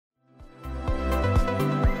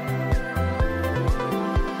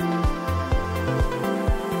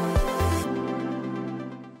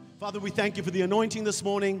Father, we thank you for the anointing this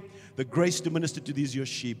morning, the grace to minister to these your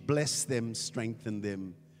sheep. Bless them, strengthen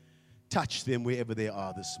them, touch them wherever they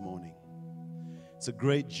are this morning. It's a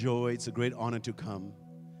great joy, it's a great honor to come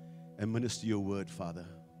and minister your word, Father.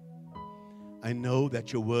 I know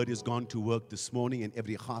that your word is gone to work this morning in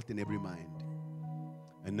every heart and every mind,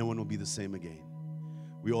 and no one will be the same again.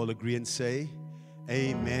 We all agree and say,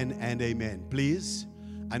 amen and amen. Please,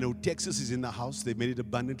 I know Texas is in the house. They've made it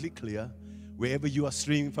abundantly clear. Wherever you are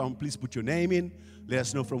streaming from, please put your name in. Let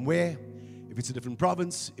us know from where. If it's a different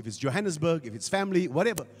province, if it's Johannesburg, if it's family,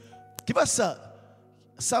 whatever. Give us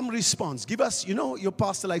some response. Give us, your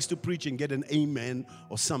pastor likes to preach and get an amen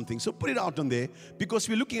or something. So put it out on there because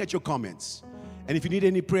we're looking at your comments. And if you need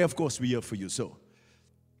any prayer, of course, we're here for you. So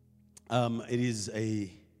it is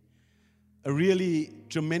a really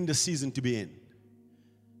tremendous season to be in.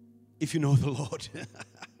 If you know the Lord.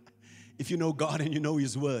 If you know God and you know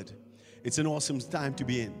His Word. It's an awesome time to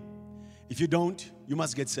be in. If you don't, you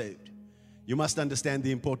must get saved. You must understand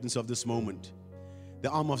the importance of this moment.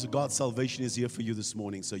 The arm of God's salvation is here for you this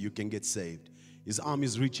morning so you can get saved. His arm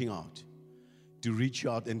is reaching out to reach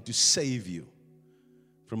out and to save you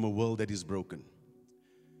from a world that is broken.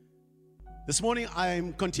 This morning,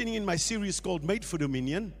 I'm continuing my series called Made for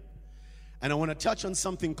Dominion. And I want to touch on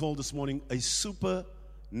something called this morning a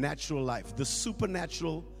supernatural life. The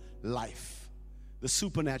supernatural life. The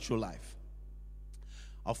supernatural life.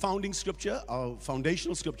 Our founding scripture, our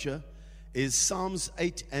foundational scripture is Psalms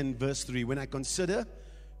 8 and verse 3. When I consider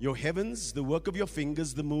your heavens, the work of your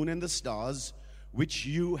fingers, the moon and the stars, which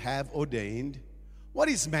you have ordained, what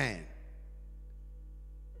is man?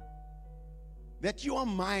 That you are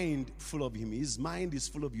mindful of him. His mind is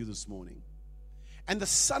full of you this morning. And the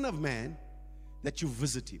Son of Man, that you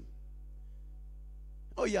visit him.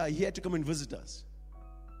 Oh yeah, he had to come and visit us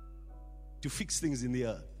to fix things in the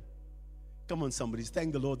earth. Come on, somebody,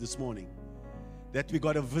 thank the Lord this morning that we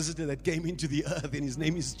got a visitor that came into the earth and his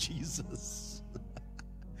name is Jesus.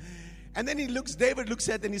 And then David looks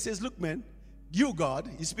at it and he says, look, man, you, God,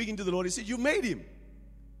 he's speaking to the Lord. He said, you made him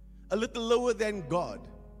a little lower than God.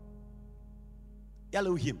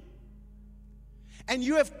 Elohim. And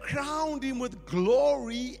you have crowned him with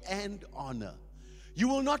glory and honor. You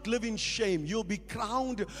will not live in shame. You'll be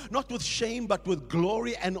crowned not with shame, but with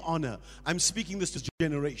glory and honor. I'm speaking this to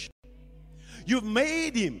generation. You've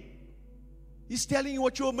made him. He's telling you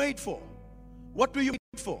what you were made for. What were you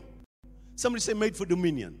made for? Somebody say made for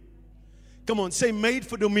dominion. Come on, say made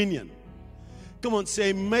for dominion. Come on,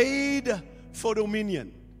 say made for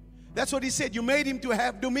dominion. That's what he said. You made him to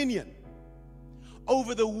have dominion.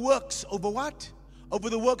 Over the works, over what? Over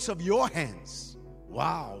the works of your hands.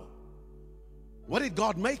 Wow. What did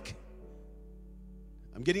God make?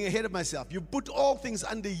 I'm getting ahead of myself. You put all things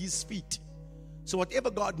under his feet. So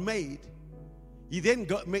whatever God made, he then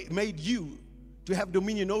made you to have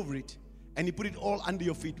dominion over it. And he put it all under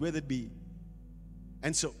your feet, whether it be.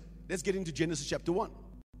 And so, let's get into Genesis chapter 1.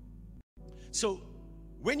 So,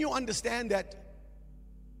 when you understand that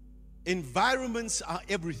environments are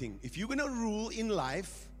everything. If you're going to rule in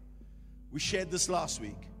life, we shared this last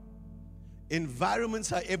week.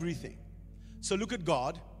 Environments are everything. So look at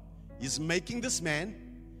God. He's making this man.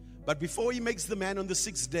 But before he makes the man on the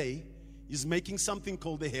sixth day, he's making something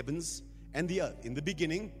called the heavens and the earth. In the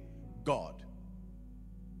beginning, God.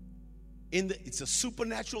 It's a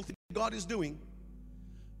supernatural thing God is doing.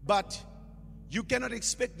 But you cannot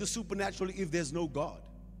expect the supernatural if there's no God.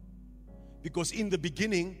 Because in the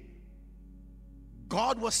beginning,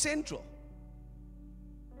 God was central.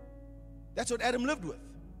 That's what Adam lived with.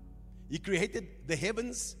 He created the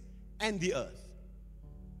heavens and the earth.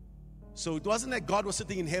 So it wasn't like God was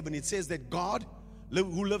sitting in heaven. It says that God,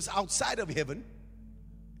 who lives outside of heaven,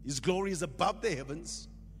 his glory is above the heavens.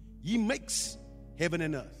 He makes heaven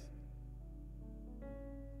and earth.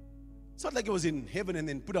 It's not like it was in heaven and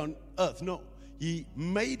then put on earth. No, he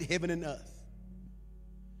made heaven and earth.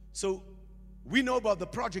 So we know about the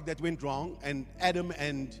project that went wrong and Adam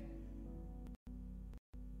and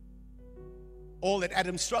all that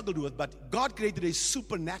Adam struggled with, but God created a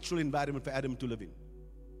supernatural environment for Adam to live in.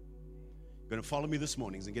 You're going to follow me this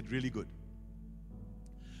morning and get really good.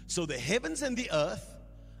 So the heavens and the earth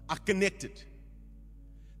are connected.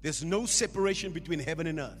 There's no separation between heaven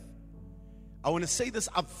and earth. I want to say this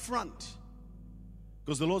up front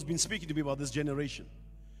because the Lord's been speaking to me about this generation.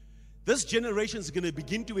 This generation is going to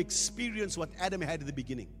begin to experience what Adam had at the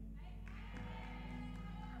beginning.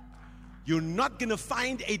 You're not going to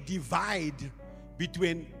find a divide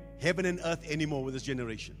between heaven and earth anymore with this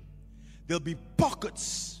generation. There'll be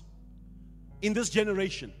pockets in this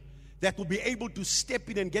generation that will be able to step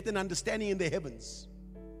in and get an understanding in the heavens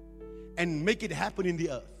and make it happen in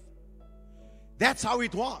the earth. That's how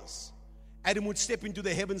it was. Adam would step into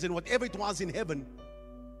the heavens, and whatever it was in heaven,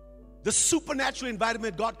 the supernatural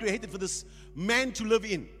environment God created for this man to live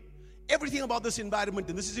in. Everything about this environment,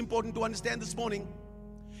 and this is important to understand this morning.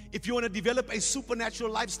 If you want to develop a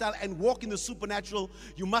supernatural lifestyle and walk in the supernatural,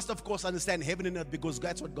 you must, of course, understand heaven and earth, because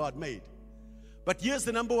that's what God made. But here's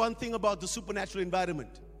the number one thing about the supernatural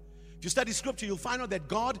environment. If you study scripture, you'll find out that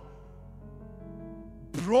God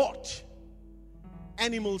brought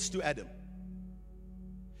animals to Adam.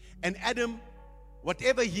 And Adam,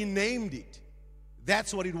 whatever he named it,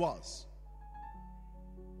 that's what it was.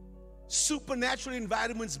 Supernatural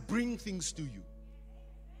environments bring things to you.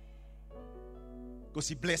 Because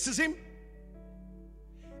he blesses him.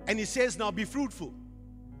 And he says, now be fruitful.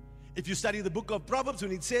 If you study the book of Proverbs,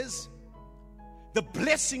 when it says, the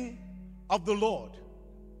blessing of the Lord,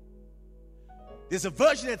 there's a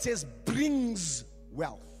version that says, brings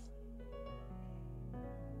wealth.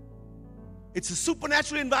 It's a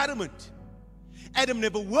supernatural environment. Adam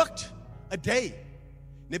never worked a day,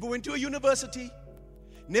 never went to a university,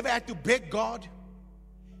 never had to beg God.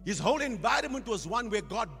 His whole environment was one where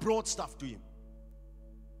God brought stuff to him.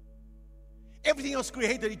 Everything was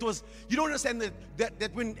created. It was, you don't understand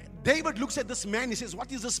that when David looks at this man, he says,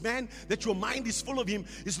 what is this man that your mind is full of him?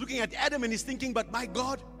 He's looking at Adam and he's thinking, but my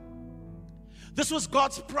God, this was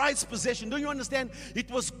God's prized possession. Don't you understand? It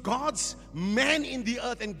was God's man in the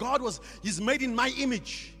earth, and he's made in my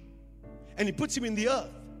image. And he puts him in the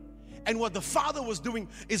earth. And what the Father was doing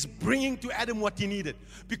is bringing to Adam what he needed.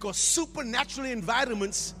 Because supernatural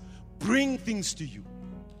environments bring things to you.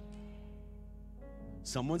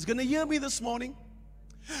 Someone's going to hear me this morning.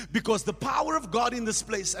 Because the power of God in this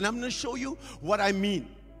place, and I'm going to show you what I mean.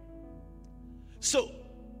 So,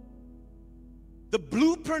 the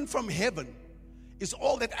blueprint from heaven is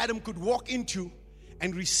all that Adam could walk into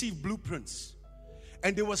and receive blueprints.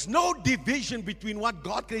 And there was no division between what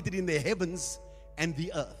God created in the heavens and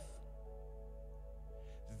the earth.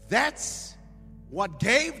 That's what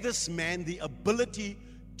gave this man the ability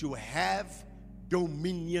to have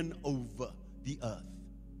dominion over the earth.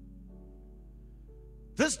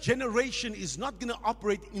 This generation is not going to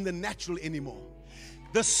operate in the natural anymore.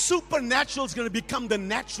 The supernatural is going to become the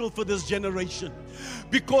natural for this generation,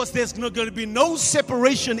 because there's not going to be no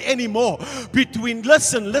separation anymore between,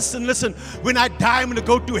 listen, when I die, I'm going to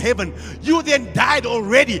go to heaven. You then died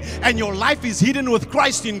already, and your life is hidden with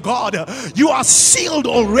Christ in God. You are sealed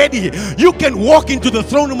already. You can walk into the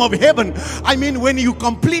throne room of heaven. I mean, when you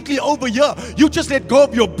completely over here, you just let go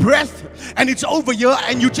of your breath, and it's over here,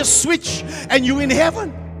 and you just switch, and you're in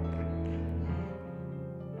heaven.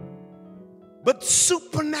 But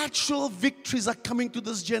supernatural victories are coming to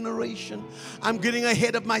this generation. I'm getting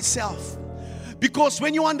ahead of myself. Because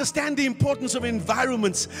when you understand the importance of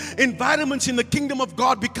environments in the kingdom of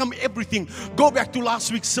God become everything. Go back to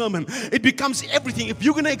last week's sermon. It becomes everything. If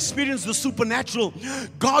you're going to experience the supernatural,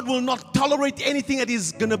 God will not tolerate anything that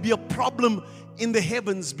is going to be a problem in the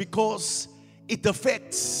heavens, because it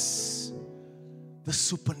affects the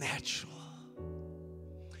supernatural.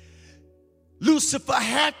 Lucifer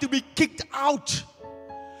had to be kicked out,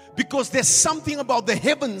 because there's something about the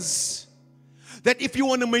heavens that if you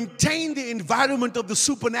want to maintain the environment of the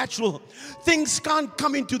supernatural, things can't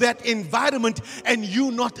come into that environment and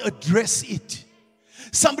you not address it.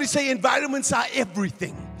 Somebody say environments are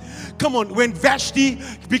everything. Come on, when Vashti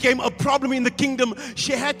became a problem in the kingdom,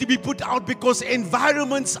 she had to be put out, because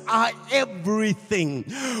environments are everything.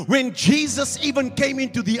 When Jesus even came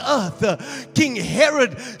into the earth, King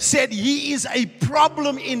Herod said he is a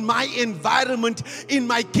problem in my environment, in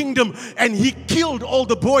my kingdom, and he killed all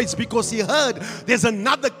the boys because he heard there's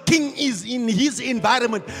another king is in his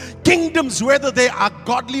environment. Kingdoms, whether they are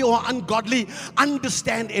godly or ungodly,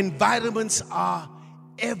 understand environments are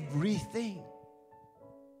everything.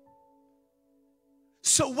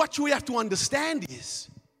 So what we have to understand is,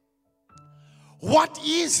 what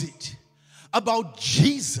is it about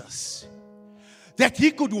Jesus that he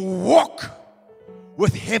could walk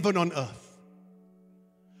with heaven on earth?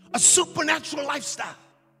 A supernatural lifestyle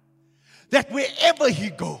that wherever he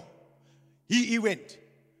go, he went.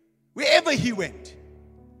 Wherever he went,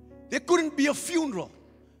 there couldn't be a funeral.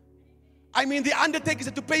 I mean, the undertakers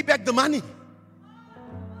had to pay back the money.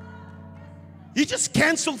 He just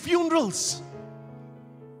canceled funerals.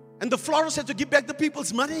 And the florist had to give back the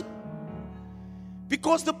people's money,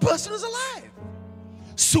 because the person is alive.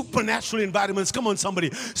 Supernatural environments. Come on,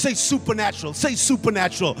 somebody. Say supernatural. Say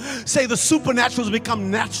supernatural. Say the supernatural has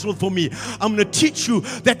become natural for me. I'm going to teach you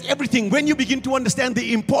that everything, when you begin to understand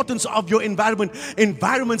the importance of your environment,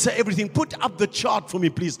 environments are everything. Put up the chart for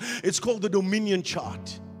me, please. It's called the dominion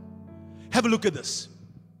chart. Have a look at this.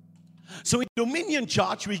 So in Dominion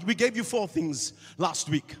Church, we gave you 4 things last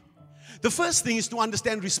week. The first thing is to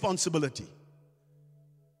understand responsibility.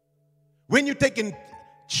 When you take in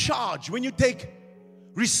charge, when you take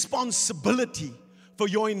responsibility for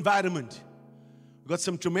your environment. We've got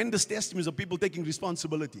some tremendous testimonies of people taking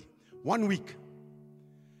responsibility. 1 week,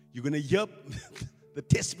 you're going to hear the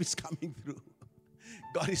testimonies coming through.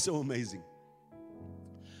 God is so amazing.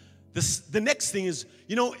 The next thing is,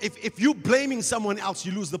 if you're blaming someone else,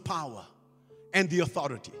 you lose the power and the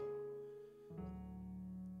authority.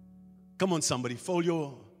 Come on, somebody, fold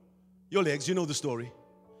your legs, you know the story,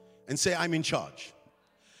 and say, I'm in charge.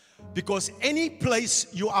 Because any place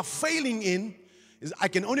you are failing in, I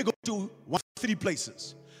can only go to 1 of 3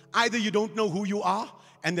 places. Either you don't know who you are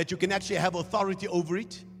and that you can actually have authority over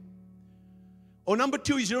it. Or number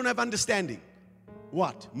 2 is you don't have understanding.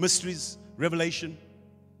 What? Mysteries, revelation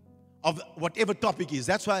of whatever topic is.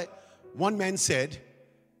 That's why one man said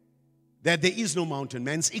that there is no mountain.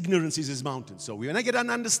 Man's ignorance is his mountain. So when I get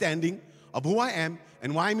an understanding of who I am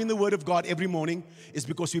and why I'm in the Word of God every morning, is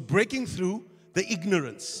because we're breaking through the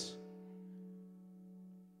ignorance.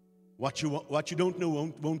 What you don't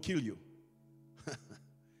know won't kill you.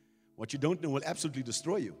 What you don't know will absolutely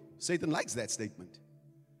destroy you. Satan likes that statement.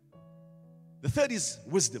 The third is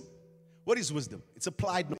wisdom. What is wisdom? It's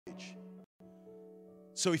applied knowledge.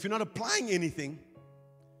 So if you're not applying anything,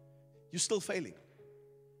 you're still failing.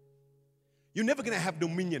 You're never going to have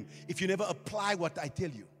dominion if you never apply what I tell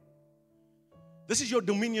you. This is your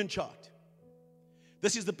dominion chart.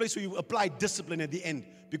 This is the place where you apply discipline at the end.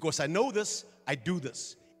 Because I know this, I do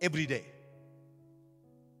this every day.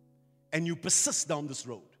 And you persist down this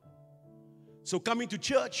road. So coming to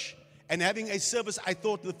church and having a service, I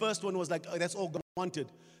thought the first one was like, oh, that's all God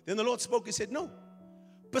wanted. Then the Lord spoke, He said, no.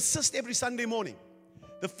 Persist every Sunday morning.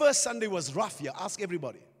 The first Sunday was rough here. Ask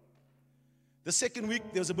everybody. The second week,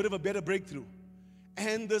 there was a bit of a better breakthrough.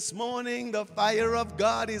 And this morning, the fire of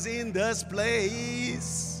God is in this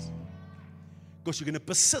place. Because you're going to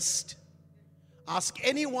persist. Ask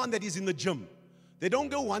anyone that is in the gym. They don't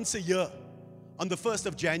go once a year on the 1st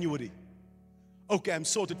of January. Okay, I'm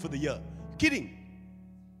sorted for the year. Kidding.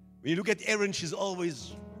 When you look at Erin, she's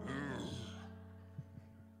always...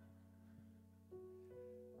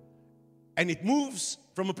 And it moves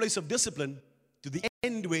from a place of discipline to the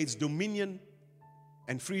end where it's dominion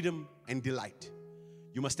and freedom and delight.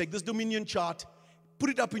 You must take this dominion chart, put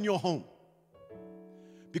it up in your home.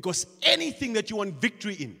 Because anything that you want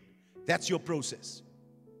victory in, that's your process.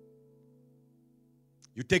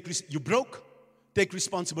 You broke, take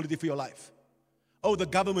responsibility for your life. Oh, the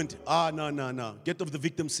government, no. Get off the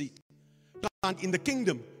victim seat. In the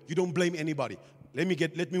kingdom, you don't blame anybody. Let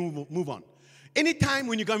me move on. Anytime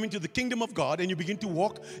when you come into the kingdom of God and you begin to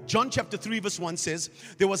walk, John chapter 3 verse 1 says,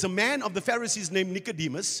 there was a man of the Pharisees named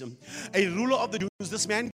Nicodemus, a ruler of the Jews. This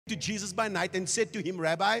man came to Jesus by night and said to him,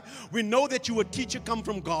 Rabbi, we know that you are a teacher come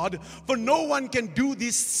from God, for no one can do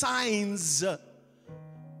these signs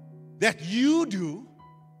that you do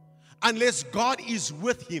unless God is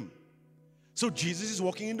with him. So Jesus is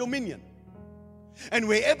walking in dominion. And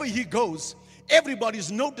wherever he goes,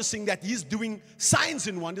 everybody's noticing that he's doing signs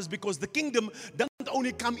and wonders, because the kingdom doesn't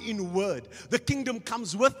only come in word. The kingdom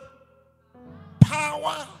comes with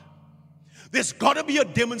power. There's got to be a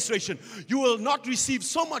demonstration. You will not receive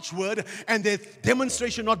so much word and the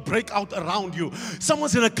demonstration not break out around you.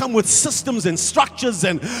 Someone's going to come with systems and structures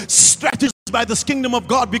and strategies by this kingdom of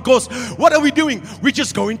God, because what are we doing? We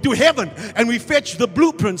just go into heaven and we fetch the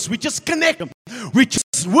blueprints. We just connect them. We just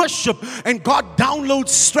worship, and God downloads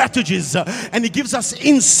strategies and He gives us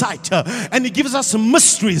insight and He gives us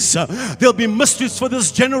mysteries. There'll be mysteries for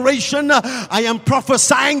this generation. I am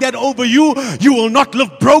prophesying that over you. You will not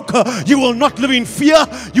live broke. You will not live in fear.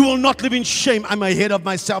 You will not live in shame. I'm ahead of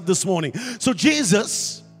myself this morning. So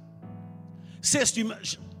Jesus says to him,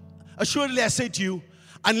 assuredly I say to you,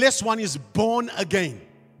 unless one is born again.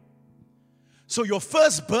 So your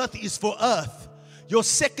first birth is for earth. Your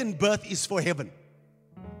second birth is for heaven.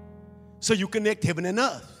 So you connect heaven and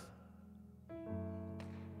earth.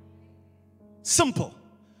 Simple.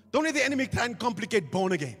 Don't let the enemy try and complicate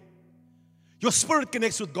born again. Your spirit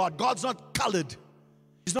connects with God. God's not colored.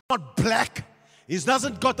 He's not black. He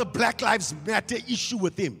doesn't got a Black Lives Matter issue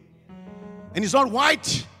with him. And he's not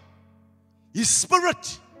white. He's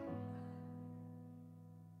spirit.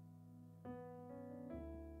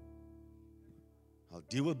 I'll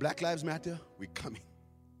deal with Black Lives Matter. We're coming.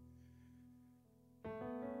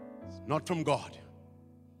 Not from God.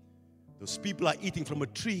 Those people are eating from a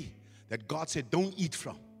tree that God said don't eat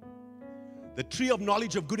from. The tree of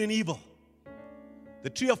knowledge of good and evil. The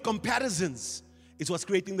tree of comparisons It's what's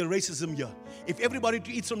creating the racism here. If everybody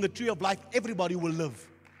eats from the tree of life, everybody will live.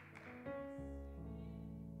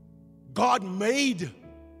 God made.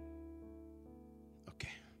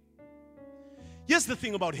 Okay. Here's the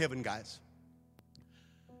thing about heaven, guys.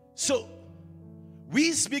 So,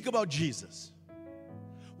 we speak about Jesus.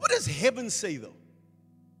 What does heaven say, though?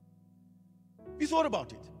 You thought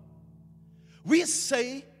about it. We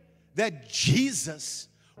say that Jesus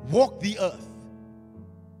walked the earth.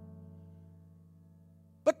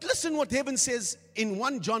 But listen what heaven says in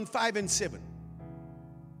 1 John 5 and 7.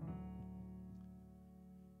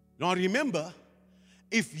 Now remember,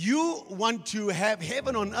 if you want to have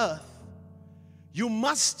heaven on earth, you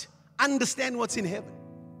must understand what's in heaven,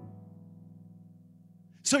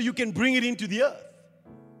 so you can bring it into the earth.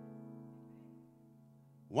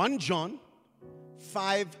 1 John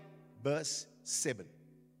 5 verse 7.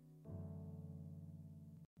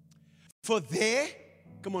 For there,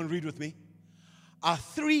 come on, read with me, are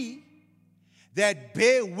three that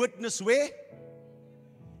bear witness where?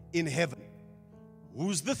 In heaven.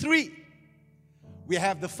 Who's the three? We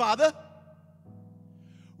have the Father,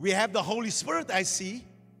 we have the Holy Spirit, I see,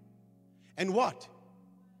 and what?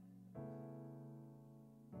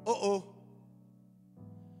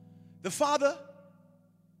 The Father,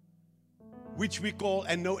 which we call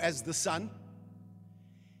and know as the Son,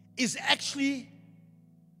 is actually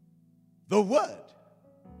the Word.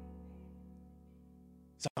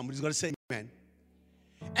 Somebody's got to say amen.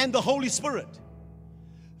 And the Holy Spirit.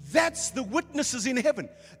 That's the witnesses in heaven.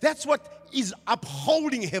 That's what is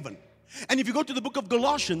upholding heaven. And if you go to the book of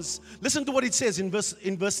Galatians, listen to what it says in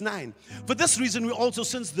verse 9. For this reason we also,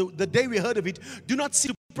 since the day we heard of it, do not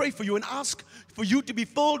cease to pray for you and ask for you to be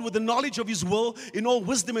filled with the knowledge of His will in all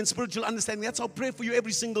wisdom and spiritual understanding. That's how I pray for you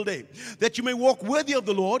every single day. That you may walk worthy of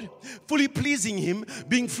the Lord, fully pleasing Him,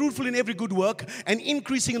 being fruitful in every good work, and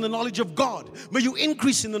increasing in the knowledge of God. May you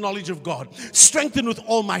increase in the knowledge of God, strengthened with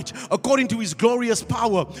all might, according to His glorious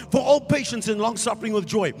power, for all patience and long suffering with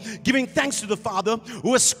joy, giving thanks to the Father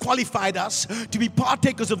who has qualified us to be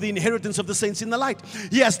partakers of the inheritance of the saints in the light.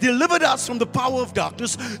 He has delivered us from the power of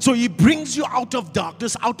darkness, so He brings you out of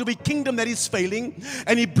darkness, out of a kingdom that is failing,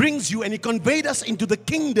 and He brings you and He conveyed us into the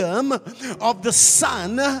kingdom of the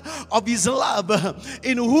Son of His love,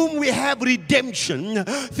 in whom we have redemption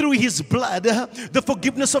through His blood, the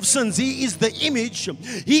forgiveness of sins. He is the image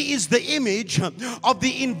of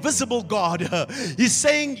the invisible God. He's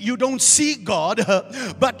saying you don't see God,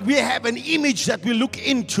 but we have an image that we look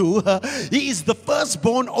into. He is the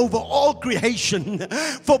firstborn over all creation,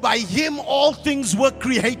 for by Him all things were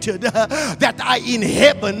created, that are in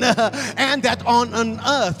heaven and that on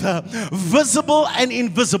earth, visible and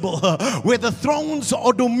invisible, whether thrones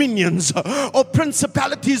or dominions or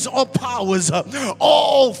principalities or powers.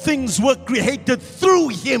 All things were created through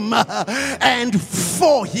Him and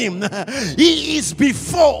for Him. He is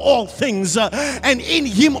before all things, and in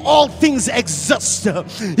Him all things exist.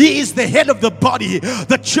 He is the head of the body,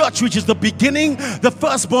 the church, which is the beginning, the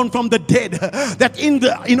firstborn from the dead, that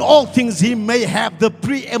in all things He may have the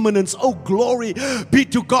preeminence. Oh, glory be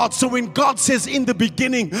to God. So when God says in the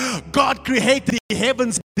beginning, God created the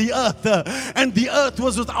heavens, the earth, and the earth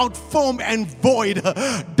was without form and void.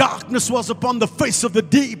 Darkness was upon the face of the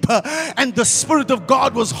deep, and the Spirit of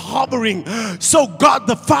God was hovering. So God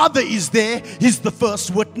the Father is there. He's the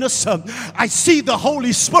first witness. I see the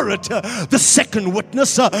Holy Spirit, the second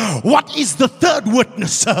witness. What is the third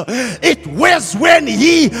witness? It was when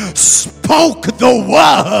He spoke the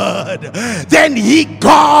word. Then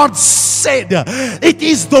God said, it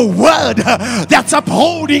is the word that's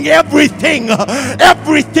upholding everything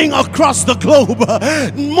across the globe,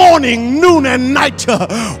 morning, noon, and night.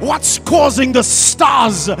 What's causing the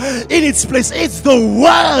stars in its place? It's the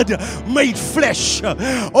Word made flesh.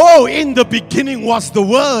 Oh, in the beginning was the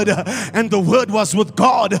Word, and the Word was with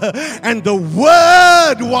God, and the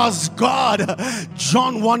Word was God.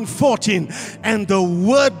 John 1:14, and the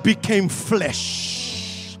Word became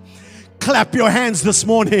flesh. Clap your hands this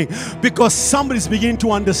morning, because somebody's beginning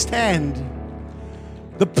to understand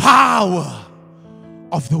the power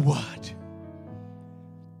of the Word.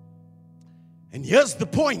 And here's the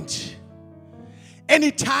point.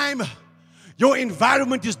 Anytime your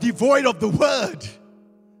environment is devoid of the Word,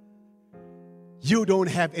 you don't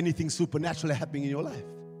have anything supernatural happening in your life.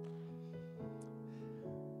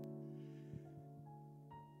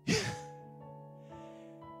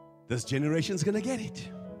 This generation's gonna get it,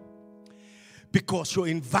 because your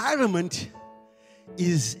environment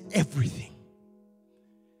is everything.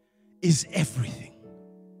 Is everything.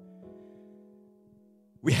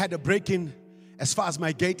 We had a break-in as far as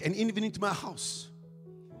my gate and even into my house.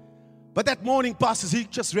 But that morning, Pastor Zeke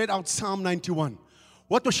just read out Psalm 91.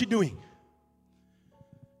 What was she doing?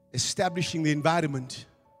 Establishing the environment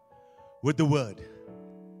with the Word.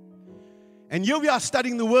 And here we are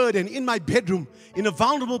studying the Word, and in my bedroom, in a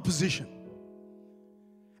vulnerable position.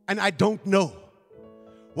 And I don't know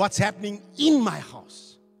what's happening in my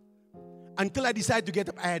house. Until I decided to get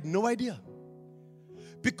up, I had no idea.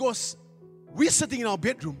 Because we're sitting in our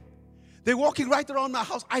bedroom, they're walking right around my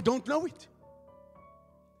house. I don't know it.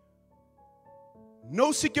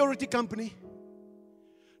 No security company,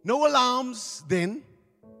 no alarms then.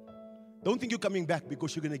 Don't think you're coming back,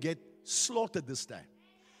 because you're going to get slaughtered this time.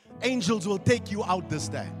 Angels will take you out this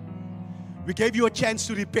time. We gave you a chance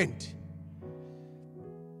to repent.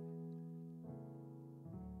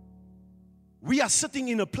 We are sitting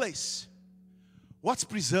in a place. What's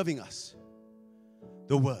preserving us?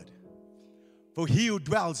 The Word. For he who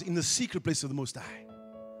dwells in the secret place of the Most High,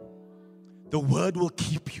 the Word will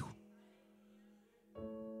keep you.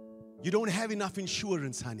 You don't have enough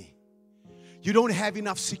insurance, honey. You don't have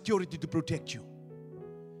enough security to protect you.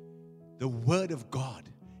 The Word of God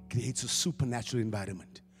creates a supernatural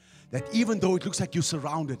environment. That even though it looks like you're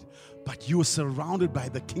surrounded, but you are surrounded by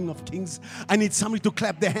the King of Kings. I need somebody to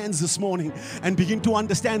clap their hands this morning and begin to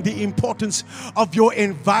understand the importance of your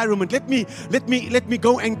environment. Let me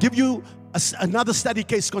go and give you another study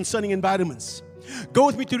case concerning environments. Go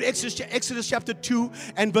with me to Exodus chapter 2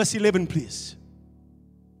 and verse 11, please.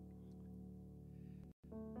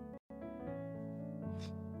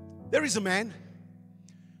 There is a man.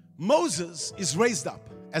 Moses is raised up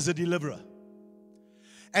as a deliverer.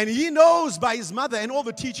 And he knows by his mother and all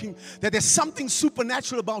the teaching that there's something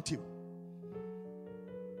supernatural about him.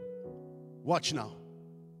 Watch now.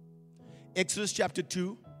 Exodus chapter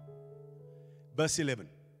 2, verse 11.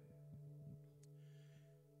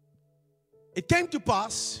 It came to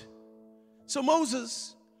pass, so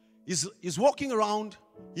Moses is walking around.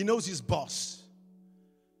 He knows his boss.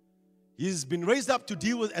 He's been raised up to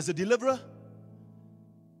deal with as a deliverer.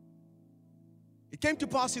 It came to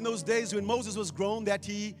pass in those days when Moses was grown that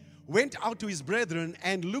he went out to his brethren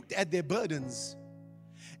and looked at their burdens.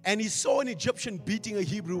 And he saw an Egyptian beating a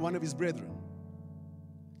Hebrew, one of his brethren.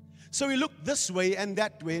 So he looked this way and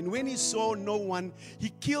that way. And when he saw no one, he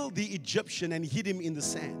killed the Egyptian and hid him in the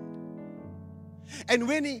sand. And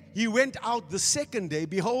when he went out the second day,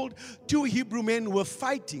 behold, 2 Hebrew men were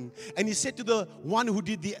fighting. And he said to the one who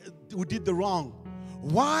did the wrong,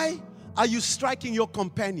 "Why are you striking your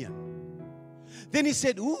companion?" Then he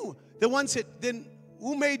said, the one said, "Then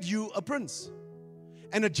who made you a prince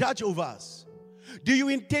and a judge over us? Do you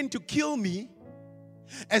intend to kill me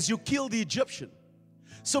as you killed the Egyptian?"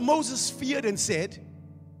 So Moses feared and said,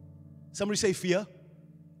 somebody say fear.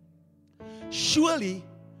 "Surely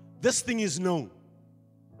this thing is known."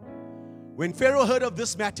 When Pharaoh heard of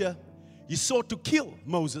this matter, he sought to kill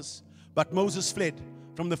Moses, but Moses fled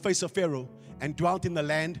from the face of Pharaoh and dwelt in the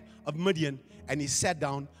land of Midian, and he sat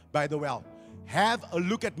down by the well. Have a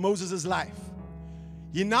look at Moses' life.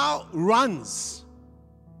 He now runs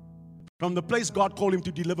from the place God called him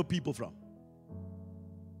to deliver people from.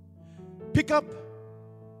 Pick up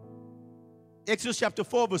Exodus chapter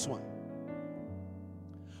 4 verse 1.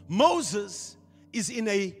 Moses is in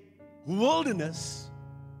a wilderness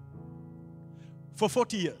for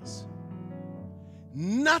 40 years.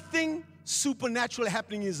 Nothing supernatural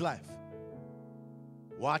happening in his life.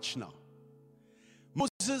 Watch now.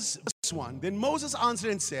 Moses, verse 1. Then Moses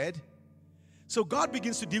answered and said, so God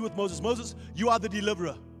begins to deal with Moses. "Moses, you are the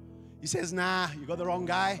deliverer." He says, "Nah, you got the wrong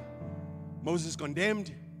guy." Moses is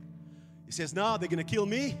condemned. He says, "No, they're going to kill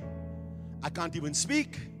me. I can't even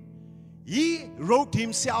speak." He wrote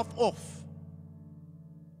himself off.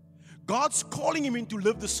 God's calling him in to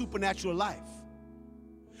live the supernatural life.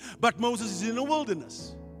 But Moses is in a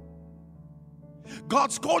wilderness.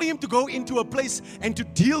 God's calling him to go into a place and to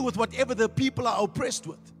deal with whatever the people are oppressed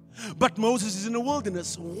with. But Moses is in a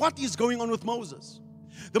wilderness. What is going on with Moses?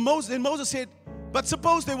 Then Moses said, "But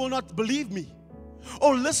suppose they will not believe me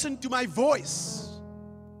or listen to my voice.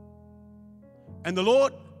 And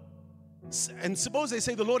suppose they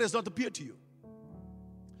say the Lord has not appeared to you."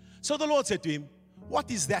 So the Lord said to him, "What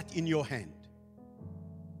is that in your hand?"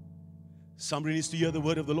 Somebody needs to hear the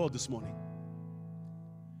word of the Lord this morning.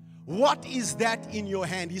 What is that in your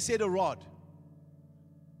hand? He said, "A rod."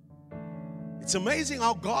 It's amazing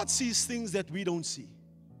how God sees things that we don't see.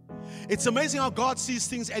 It's amazing how God sees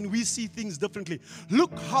things and we see things differently.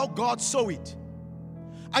 Look how God saw it.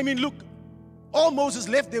 I mean, look, all Moses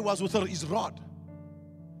left there was with his rod.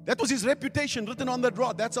 That was his reputation written on that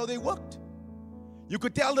rod. That's how they worked. You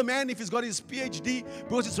could tell the man if he's got his PhD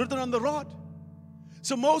because it's written on the rod.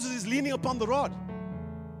 So Moses is leaning upon the rod.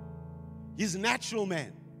 He's a natural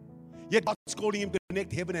man. Yet God's calling him to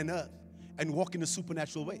connect heaven and earth and walk in a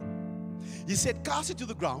supernatural way. He said, cast it to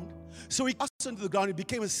the ground. So he cast it to the ground. It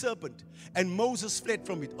became a serpent. And Moses fled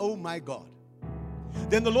from it. Oh my God.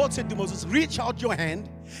 Then the Lord said to Moses, reach out your hand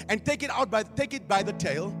and take it by the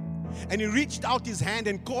tail. And he reached out his hand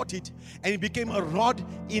and caught it. And it became a rod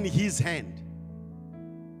in his hand.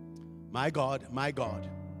 My God, my God.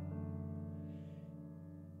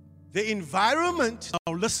 The environment,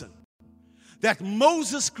 now listen, that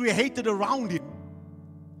Moses created around him,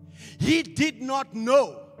 he did not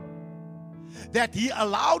know that he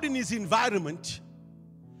allowed in his environment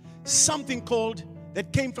something called,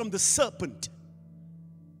 that came from the serpent.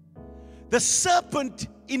 The serpent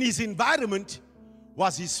in his environment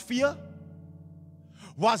was his fear,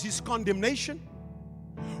 was his condemnation,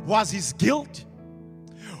 was his guilt,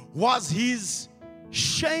 was his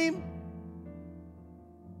shame.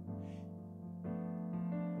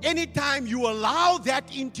 Anytime you allow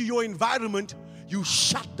that into your environment, you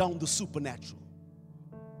shut down the supernatural.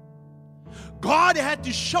 God had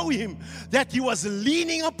to show him that he was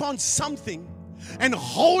leaning upon something and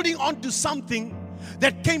holding on to something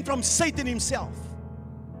that came from Satan himself.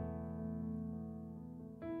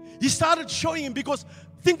 He started showing him, because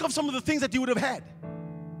think of some of the things that he would have had.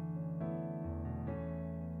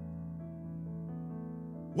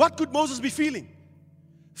 What could Moses be feeling?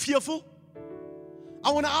 Fearful?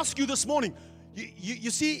 I want to ask you this morning,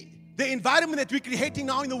 you see, the environment that we're creating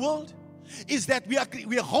now in the world is that we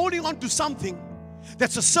are holding on to something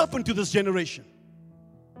that's a serpent to this generation.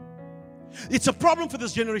 It's a problem for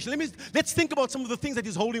this generation. Let's think about some of the things that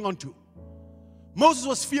he's holding on to. Moses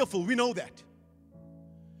was fearful, we know that.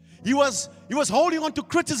 He was holding on to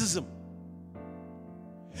criticism.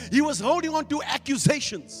 He was holding on to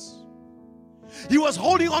accusations. He was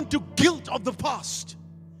holding on to guilt of the past.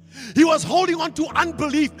 He was holding on to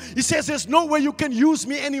unbelief. He says, there's no way you can use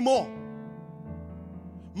me anymore.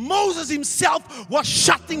 Moses himself was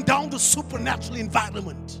shutting down the supernatural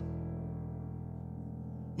environment.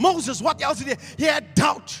 Moses, what else did he have? He had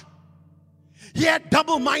doubt. He had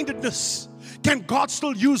double-mindedness. Can God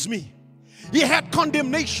still use me? He had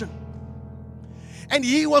condemnation. And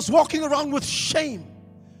he was walking around with shame.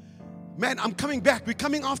 Man, I'm coming back. We're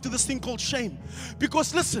coming after this thing called shame.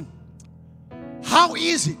 Because listen, how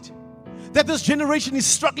is it that this generation is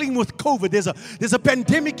struggling with COVID? There's a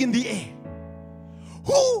pandemic in the air.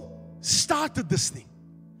 Who started this thing?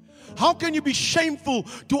 How can you be shameful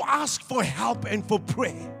to ask for help and for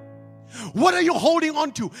prayer? What are you holding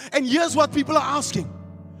on to? And here's what people are asking.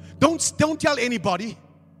 Don't tell anybody.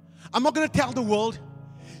 I'm not going to tell the world.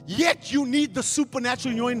 Yet you need the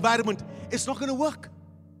supernatural in your environment. It's not going to work.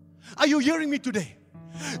 Are you hearing me today?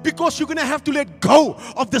 Because you're going to have to let go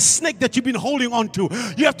of the snake that you've been holding on to.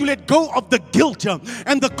 You have to let go of the guilt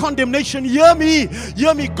and the condemnation. Hear me.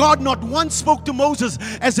 Hear me. God not once spoke to Moses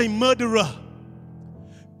as a murderer.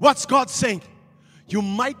 What's God saying? You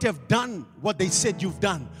might have done what they said you've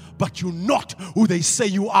done, but you're not who they say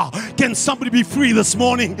you are. Can somebody be free this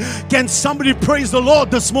morning? Can somebody praise the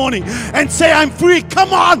Lord this morning and say, I'm free?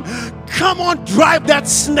 Come on. Come on, drive that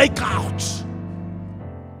snake out.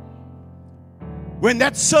 When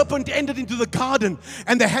that serpent entered into the garden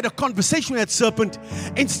and they had a conversation with that serpent,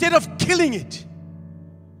 instead of killing it,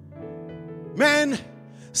 man,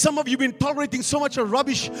 some of you have been tolerating so much of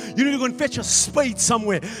rubbish, you need to go and fetch a spade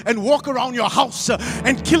somewhere and walk around your house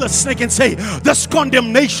and kill a snake and say, this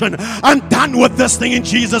condemnation, I'm done with this thing in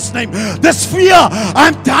Jesus' name. This fear,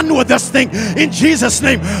 I'm done with this thing in Jesus'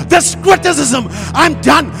 name. This criticism, I'm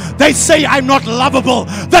done. They say I'm not lovable.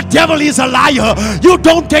 The devil is a liar. You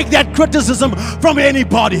don't take that criticism from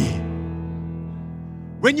anybody.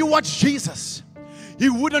 When you watch Jesus, He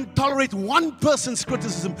wouldn't tolerate one person's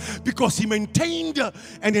criticism because He maintained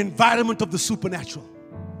an environment of the supernatural.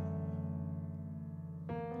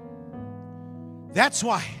 That's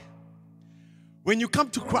why when you come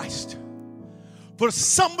to Christ, for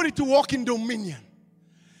somebody to walk in dominion,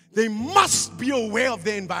 they must be aware of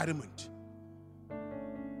their environment.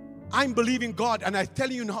 I'm believing God, and I'm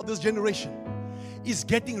telling you now, this generation is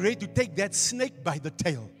getting ready to take that snake by the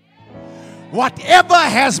tail. Whatever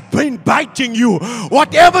has been biting you,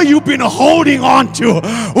 whatever you've been holding on to,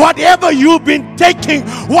 whatever you've been taking,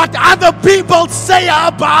 what other people say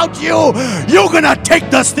about you, you're going to take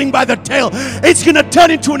this thing by the tail. It's going to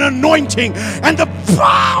turn into an anointing, and the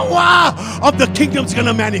power of the kingdom is going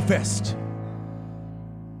to manifest.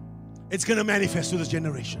 It's going to manifest to this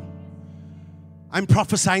generation. I'm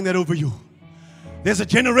prophesying that over you. There's a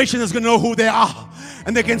generation that's going to know who they are.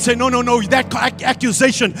 And they can say, no, that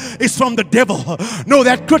accusation is from the devil. No,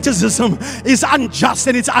 that criticism is unjust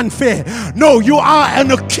and it's unfair. No, you are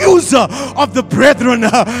an accuser of the brethren,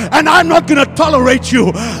 and I'm not going to tolerate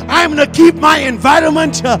you. I'm going to keep my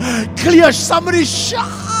environment clear. Somebody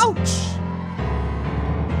shout.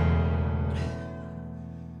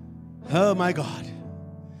 Oh my God.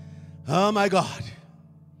 Oh my God.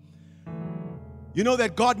 You know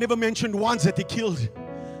that God never mentioned once that He killed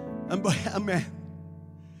a man.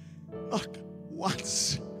 Not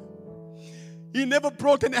once. He never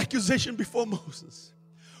brought an accusation before Moses.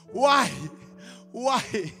 Why? Why?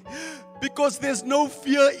 Because there's no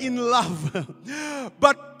fear in love.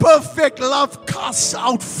 But perfect love casts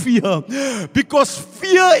out fear. Because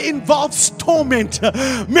fear involves torment.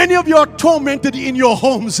 Many of you are tormented in your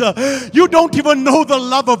homes. You don't even know the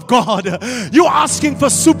love of God. You're asking for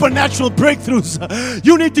supernatural breakthroughs.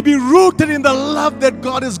 You need to be rooted in the love that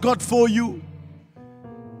God has got for you.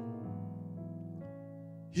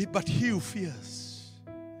 But he who fears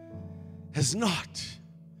has not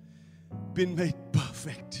been made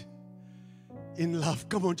perfect in love.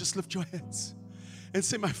 Come on, just lift your hands and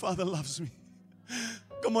say, my Father loves me.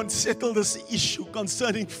 Come on, settle this issue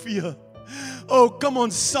concerning fear. Oh, come on,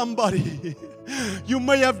 somebody. You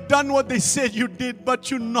may have done what they said you did, but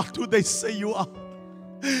you're not who they say you are.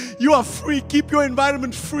 You are free. Keep your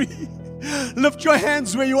environment free. Lift your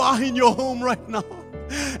hands where you are in your home right now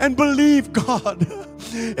and believe God.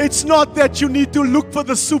 It's not that you need to look for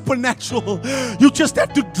the supernatural. You just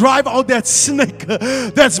have to drive out that snake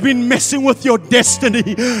that's been messing with your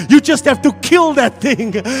destiny. You just have to kill that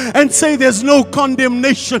thing and say there's no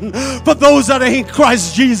condemnation for those that are in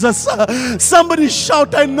Christ Jesus. Somebody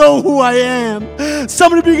shout, I know who I am.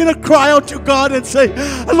 Somebody begin to cry out to God and say,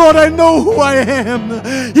 Lord, I know who I am.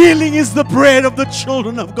 Healing is the bread of the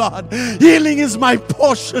children of God. Healing is my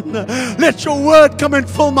portion. Let your word come and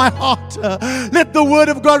fill my heart. Let the word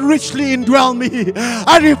of God richly indwell me.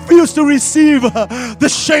 I refuse to receive the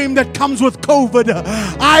shame that comes with COVID.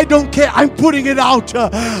 I don't care. I'm putting it out.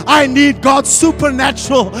 I need God's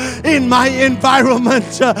supernatural in my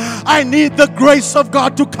environment. I need the grace of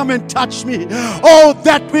God to come and touch me. Oh,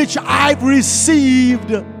 that which I've received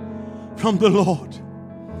from the Lord,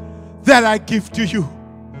 that I give to you.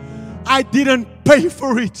 I didn't pay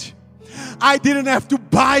for it. I didn't have to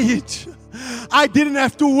buy it. I didn't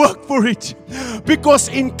have to work for it. Because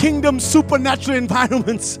in kingdom supernatural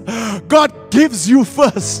environments, God gives you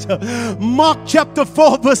first. Mark chapter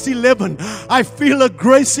 4 verse 11. I feel a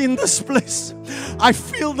grace in this place. I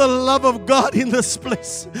feel the love of God in this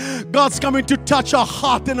place. God's coming to touch our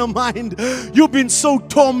heart and our mind. You've been so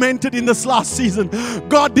tormented in this last season.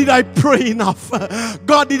 God, did I pray enough?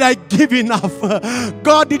 God, did I give enough?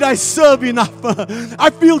 God, did I serve enough? I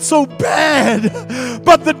feel so bad.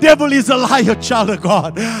 But the devil is a liar, child of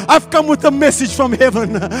God. I've come with a message from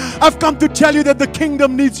heaven. I've come to tell you that the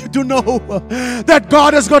kingdom needs you to know that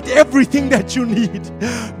God has got everything that you need.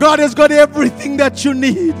 God has got everything that you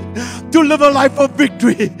need to live a life of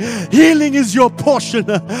victory. Healing is your portion.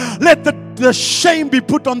 Let the shame be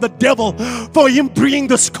put on the devil for him bringing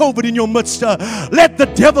this COVID in your midst. Let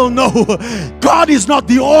the devil know God is not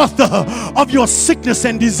the author of your sickness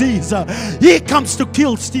and disease. He comes to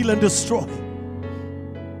kill, steal, and destroy.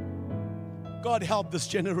 God, help this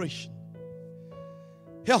generation.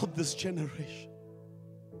 Help this generation.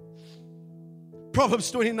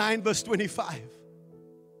 Proverbs 29 verse 25.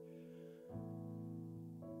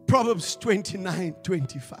 Proverbs 29,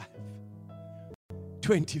 25.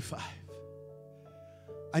 25.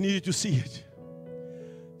 I need you to see it.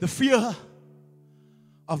 The fear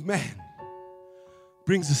of man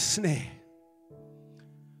brings a snare,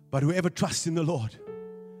 but whoever trusts in the Lord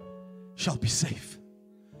shall be safe.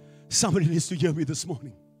 Somebody needs to hear me this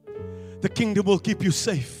morning. The kingdom will keep you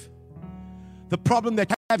safe. The problem that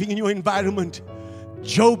you're having in your environment,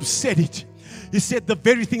 Job said it. He said, the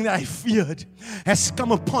very thing that I feared has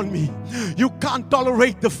come upon me. You can't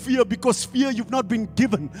tolerate the fear, because fear, you've not been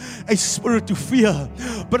given a spirit to fear,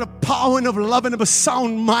 but a power and of love and of a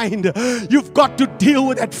sound mind. You've got to deal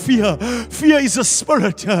with that fear. Fear is a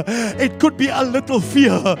spirit. It could be a little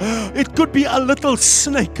fear. It could be a little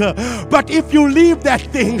snake. But if you leave that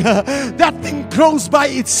thing grows by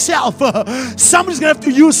itself. Somebody's going to have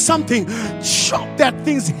to use something. Chop that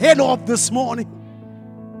thing's head off this morning.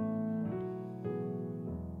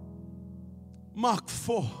 Mark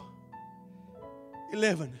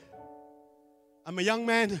 4:11. I'm a young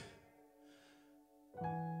man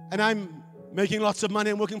and I'm making lots of money.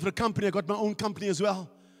 I'm working for a company. I got my own company as well,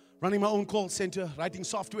 running my own call center, writing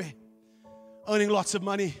software, earning lots of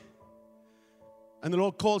money. And the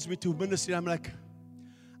Lord calls me to ministry. I'm like,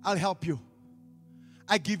 I'll help you.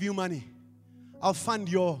 I give you money. I'll fund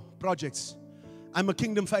your projects. I'm a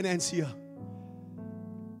kingdom financier.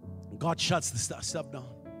 God shuts the stuff down.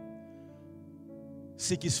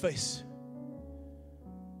 Seek His face.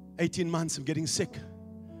 18 months of getting sick.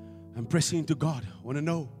 I'm pressing into God. I want to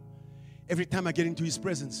know. Every time I get into His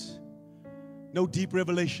presence, no deep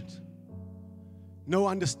revelations. No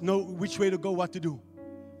which way to go, what to do.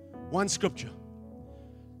 One scripture.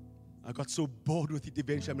 I got so bored with it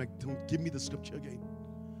eventually. I'm like, don't give me the scripture again.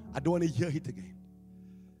 I don't want to hear it again.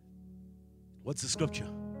 What's the scripture?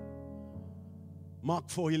 Mark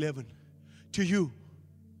 4:11. To you,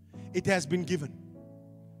 it has been given.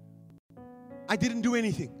 I didn't do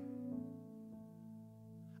anything.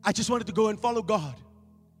 I just wanted to go and follow God.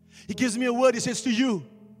 He gives me a word. He says, to you,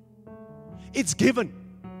 it's given.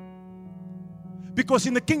 Because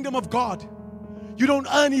in the kingdom of God, you don't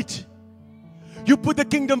earn it. You put the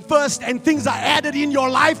kingdom first and things are added in your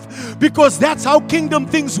life, because that's how kingdom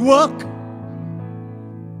things work.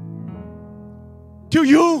 To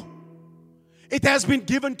you, it has been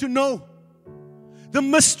given to know the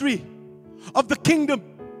mystery of the kingdom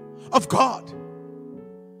of God.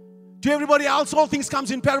 To everybody else, all things comes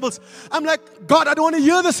in parables. I'm like, God, I don't want to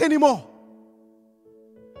hear this anymore.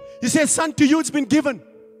 He says, son, to you it's been given.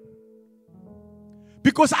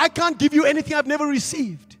 Because I can't give you anything I've never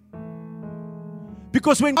received.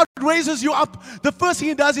 Because when God raises you up, the first thing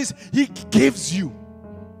He does is He gives you.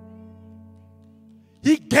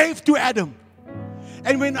 He gave to Adam.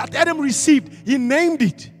 And when Adam received, he named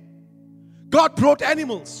it. God brought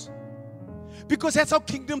animals. Because that's how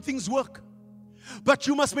kingdom things work. But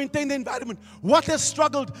you must maintain the environment. What has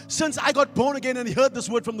struggled since I got born again and heard this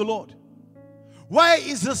word from the Lord? Why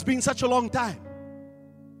is this been such a long time?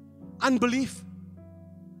 Unbelief.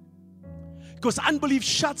 Because unbelief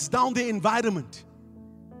shuts down the environment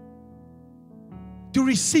to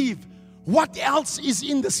receive what else is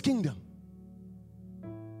in this kingdom.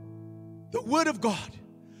 The word of God.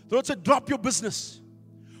 The Lord said, drop your business.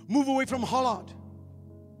 Move away from Hollard.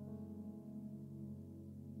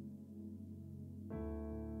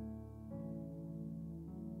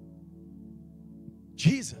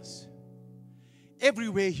 Jesus,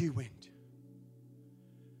 everywhere He went.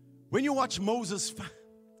 When you watch Moses,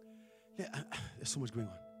 there's so much going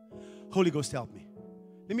on. Holy Ghost, help me.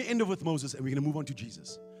 Let me end up with Moses and we're going to move on to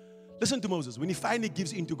Jesus. Listen to Moses. When he finally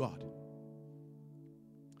gives in to God,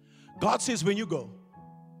 God says, when you go,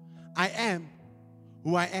 I am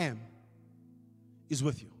who I am is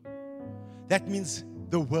with you. That means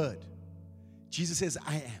the word. Jesus says,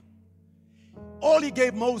 I am. All He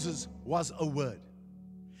gave Moses was a word.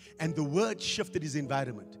 And the word shifted his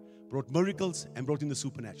environment, brought miracles and brought in the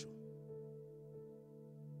supernatural.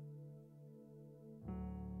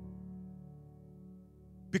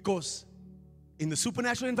 Because in the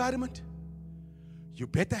supernatural environment, you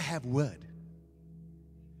better have word.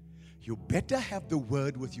 You better have the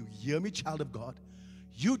word with you. Hear me, child of God.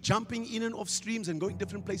 You jumping in and off streams and going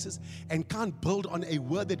different places and can't build on a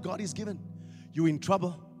word that God has given, you're in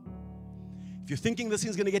trouble. If you're thinking this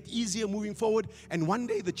thing's going to get easier moving forward and one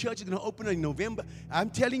day the church is going to open in November, I'm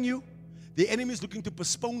telling you, the enemy is looking to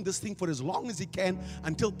postpone this thing for as long as he can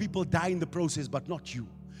until people die in the process, but not you.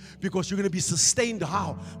 Because you're going to be sustained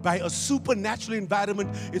how? By a supernatural environment.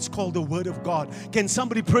 It's called the Word of God. Can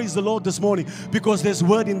somebody praise the Lord this morning? Because there's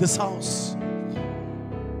word in this house.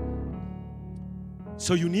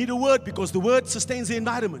 So you need a word because the word sustains the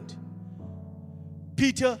environment.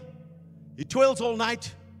 Peter, he toils all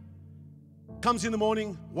night, comes in the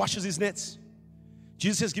morning, washes his nets.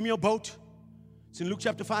 Jesus says, give me your boat. It's in Luke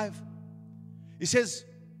chapter 5. He says,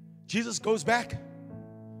 Jesus goes back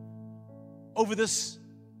over this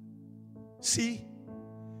sea,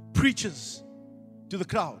 preaches to the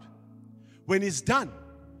crowd. When he's done,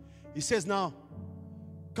 he says, now,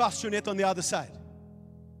 cast your net on the other side.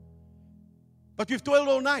 But we've toiled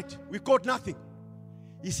all night. We've caught nothing.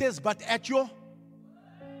 He says, but at your...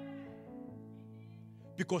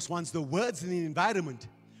 Because once the word's in the environment,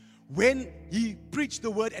 when he preached the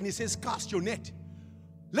word and he says, cast your net,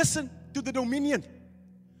 listen to the dominion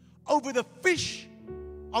over the fish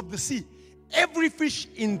of the sea. Every fish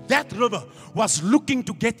in that river was looking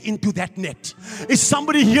to get into that net. Is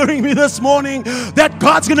somebody hearing me this morning? That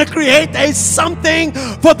God's going to create something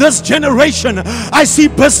for this generation. I see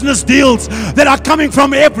business deals that are coming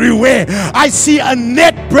from everywhere. I see a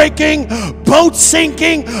net breaking, boat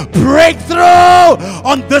sinking, breakthrough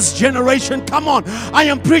on this generation. Come on. I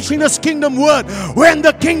am preaching this kingdom word. When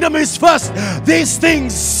the kingdom is first, these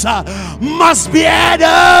things must be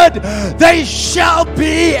added. They shall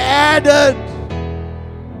be added.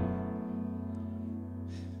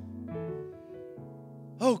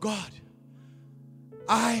 Oh God,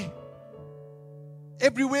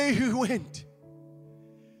 everywhere he went,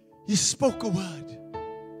 he spoke a word.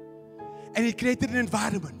 And he created an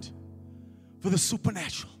environment for the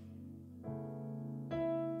supernatural.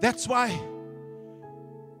 That's why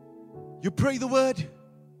you pray the word,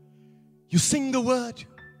 you sing the word,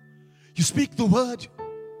 you speak the word,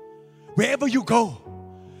 wherever you go,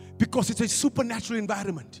 because it's a supernatural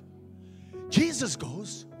environment. Jesus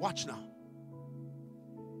goes, watch now.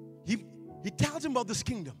 He tells him about this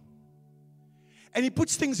kingdom. And he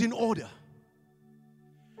puts things in order.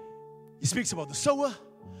 He speaks about the sower,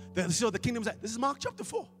 the kingdom. This is Mark chapter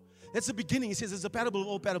 4. That's the beginning. He says it's a parable of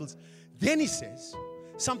all parables. Then he says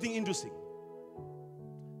something interesting.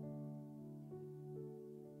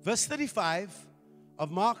 Verse 35 of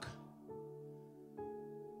Mark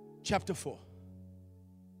chapter 4.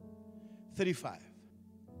 35.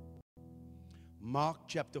 Mark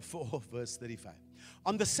chapter 4, verse 35.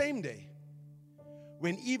 On the same day,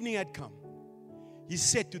 when evening had come, he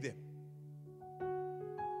said to them,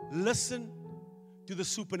 listen to the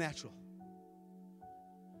supernatural.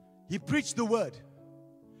 He preached the word.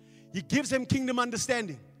 He gives them kingdom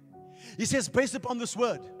understanding. He says, based upon this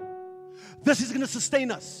word, this is going to sustain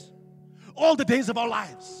us all the days of our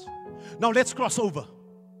lives. Now let's cross over.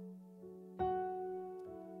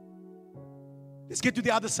 Let's get to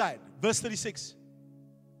the other side. Verse 36.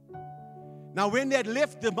 Now when they had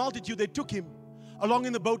left the multitude, they took him along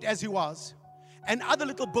in the boat as he was, and other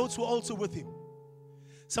little boats were also with him.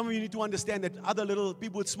 Some of you need to understand that other little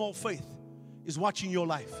people with small faith is watching your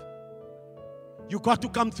life. You got to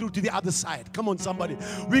come through to the other side. Come on, somebody.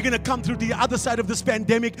 We're going to come through to the other side of this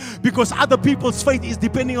pandemic because other people's faith is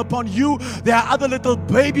depending upon you. There are other little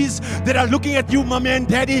babies that are looking at you, mommy and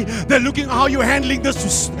daddy. They're looking how you're handling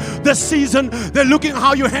this season. They're looking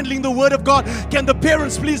how you're handling the word of God. Can the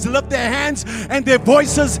parents please lift their hands and their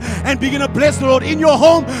voices and begin to bless the Lord? In your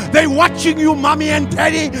home, they're watching you, mommy and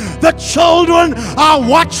daddy. The children are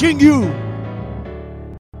watching you.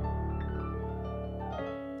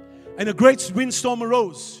 And a great windstorm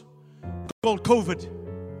arose called COVID.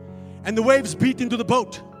 And the waves beat into the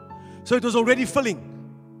boat. So it was already filling.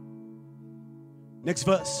 Next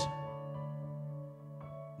verse.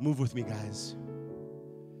 Move with me, guys.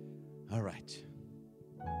 All right.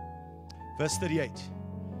 Verse 38.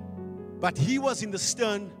 But he was in the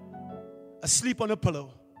stern, asleep on a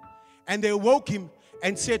pillow. And they awoke him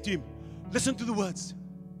and said to him, listen to the words.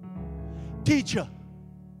 Teacher,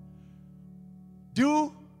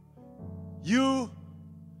 do you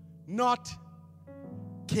not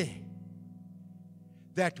care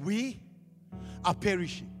that we are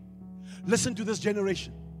perishing? Listen to this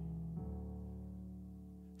generation.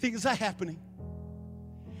 Things are happening.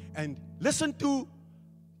 And listen to,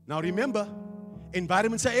 now remember,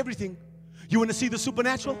 environments are everything. You want to see the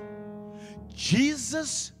supernatural?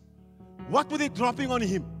 Jesus, what were they dropping on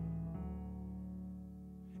him?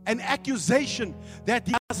 An accusation that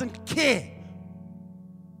he doesn't care.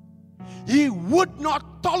 He would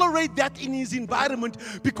not tolerate that in his environment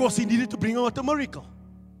because he needed to bring out a miracle.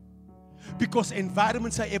 Because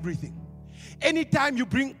environments are everything. Anytime you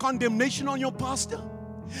bring condemnation on your pastor,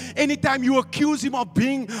 anytime you accuse him of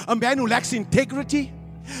being a man who lacks integrity,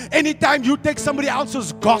 anytime you take somebody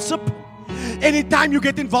else's gossip, anytime you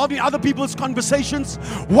get involved in other people's conversations,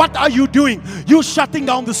 what are you doing? You're shutting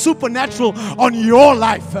down the supernatural on your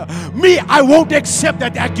life. Me, I won't accept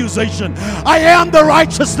that accusation. I am the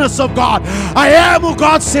righteousness of God. I am who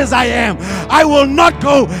God says I am. I will not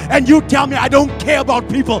go and you tell me I don't care about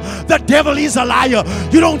people. The devil is a liar.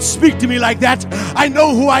 You don't speak to me like that. I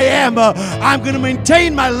know who I am. I'm going to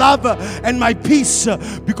maintain my love and my peace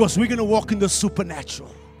because we're going to walk in the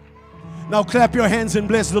supernatural. Now clap your hands and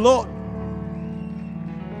bless the Lord.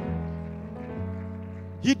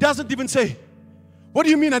 He doesn't even say, what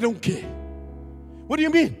do you mean I don't care? What do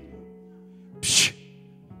you mean? Psh,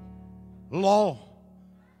 law.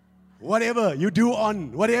 Whatever you do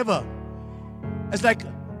on whatever. It's like,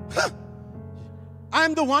 huh,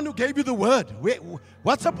 I'm the one who gave you the word. Wait,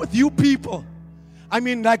 what's up with you people? I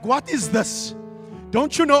mean, like, what is this?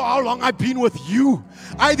 Don't you know how long I've been with you?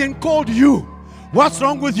 I then called you. What's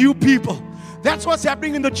wrong with you people? That's what's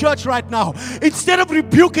happening in the church right now. Instead of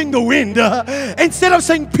rebuking the wind, instead of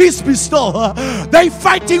saying peace be still, they're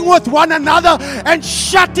fighting with one another and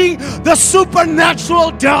shutting the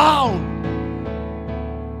supernatural down.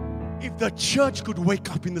 If the church could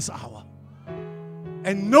wake up in this hour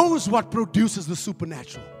and knows what produces the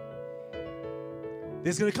supernatural,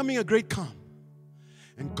 there's going to come in a great calm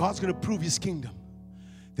and God's going to prove his kingdom.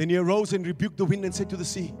 Then he arose and rebuked the wind and said to the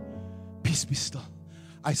sea, peace be still.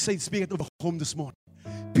 I say, speak at the home this morning.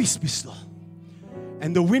 Peace be still.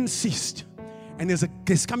 And the wind ceased. And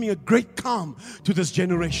there's coming a great calm to this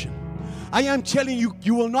generation. I am telling you,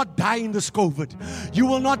 you will not die in this COVID. You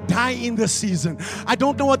will not die in this season. I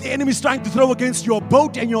don't know what the enemy is trying to throw against your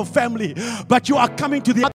boat and your family, but you are coming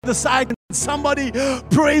to the other side. Somebody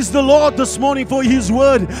praise the Lord this morning for His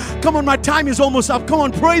word. Come on, my time is almost up. Come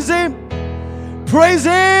on, praise Him. Praise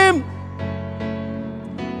Him.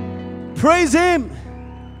 Praise Him.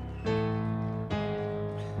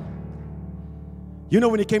 You know,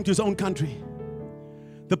 when He came to His own country,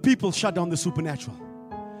 the people shut down the supernatural.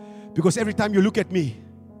 Because every time you look at me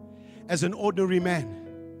as an ordinary man,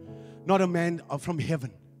 not a man from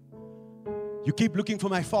heaven, you keep looking for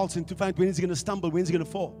my faults and to find when he's going to stumble, when he's going to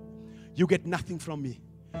fall. You get nothing from me.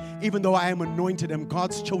 Even though I am anointed and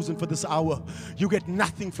God's chosen for this hour, you get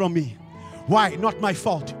nothing from me. Why? Not my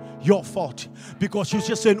fault. Your fault. Because you're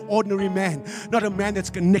just an ordinary man, not a man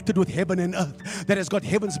that's connected with heaven and earth, that has got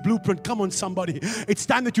heaven's blueprint. Come on, somebody. It's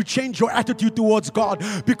time that you change your attitude towards God,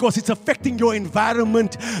 because it's affecting your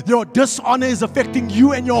environment. Your dishonor is affecting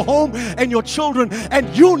you and your home and your children,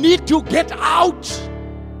 and you need to get out.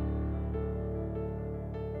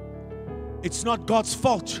 It's not God's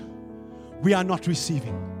fault we are not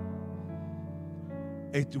receiving.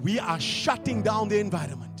 We are shutting down the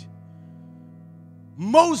environment.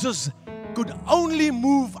 Moses could only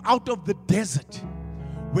move out of the desert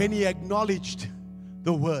when he acknowledged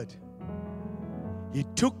the word. He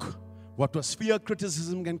took what was fear,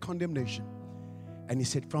 criticism, and condemnation, and he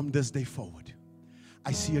said, from this day forward,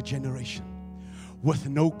 I see a generation with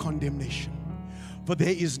no condemnation. For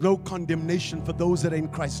there is no condemnation for those that are in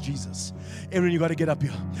Christ Jesus. Aaron, you got to get up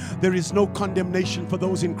here. There is no condemnation for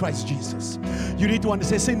those in Christ Jesus. You need to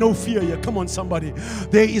understand. Say no fear here. Come on, somebody.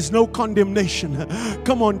 There is no condemnation.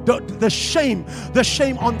 Come on. The shame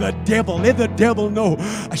on the devil. Let the devil know.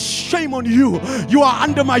 A shame on you. You are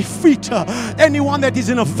under my feet. Anyone that is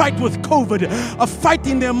in a fight with COVID, a fight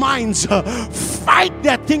in their minds, fight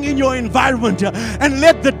that thing in your environment and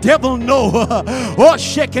let the devil know. Oh,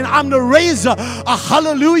 shaking. I'm the raiser. A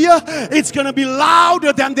hallelujah. It's going to be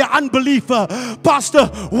louder than the unbelief. Pastor,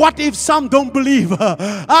 what if some don't believe?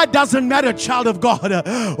 It doesn't matter, child of God.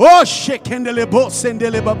 Oh,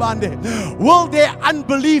 will their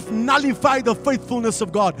unbelief nullify the faithfulness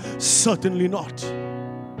of God? Certainly not.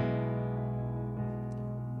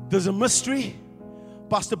 There's a mystery.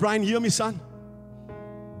 Pastor Brian, hear me, son.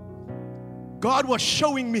 God was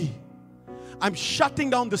showing me, I'm shutting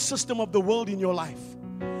down the system of the world in your life,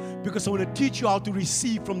 because I want to teach you how to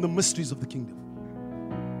receive from the mysteries of the kingdom.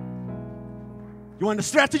 You want a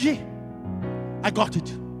strategy? I got it.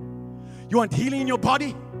 You want healing in your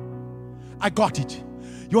body? I got it.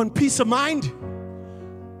 You want peace of mind?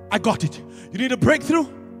 I got it. You need a breakthrough?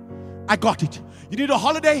 I got it. You need a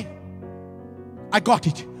holiday? I got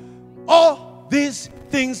it. All these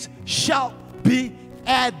things shall be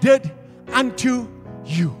added unto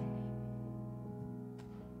you.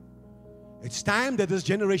 It's time that this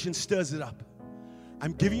generation stirs it up.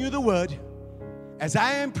 I'm giving you the word. As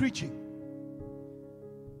I am preaching,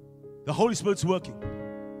 the Holy Spirit's working.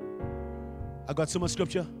 I got so much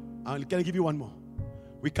scripture. Can I give you one more?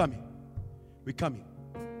 We're coming. We're coming.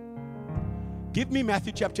 Give me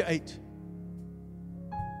Matthew chapter 8,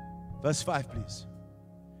 verse 5, please.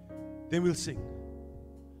 Then we'll sing.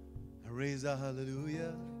 I raise a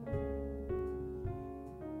hallelujah.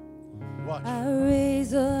 Watch. I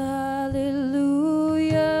raise a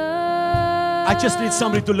hallelujah. I just need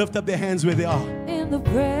somebody to lift up their hands where they are. In the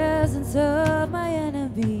presence of my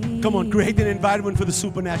enemy. Come on, create an environment for the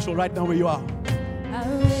supernatural right now where you are. I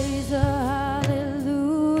raise a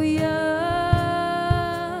hallelujah.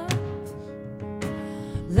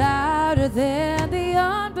 Louder than the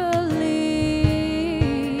unbelief.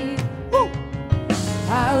 Woo.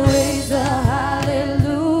 I raise a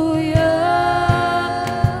hallelujah.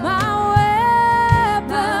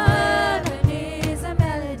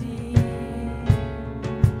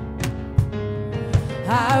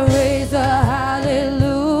 I raise a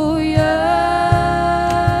hallelujah.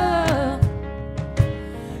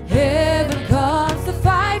 Heaven comes to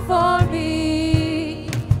fight for me.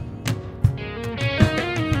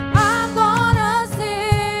 I'm gonna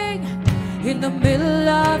sing in the middle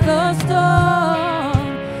of the storm.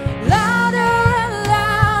 Louder and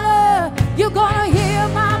louder, you're gonna hear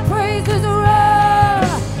my praises roar.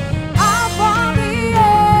 Up on the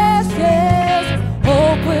ashes,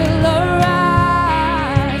 hope will arise.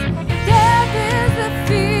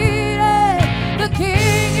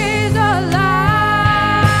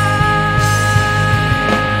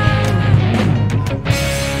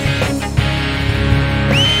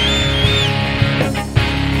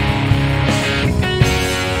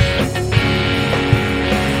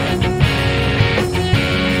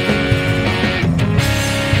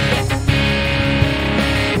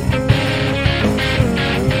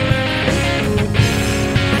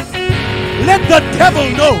 the devil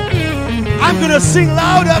know. I'm going to sing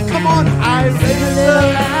louder. Come on. I Sing a raise little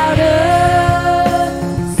the... louder.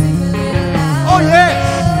 Sing a little louder. Oh, yes.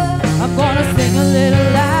 I'm gonna sing a little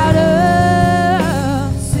louder.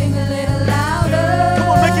 Sing a little louder. Come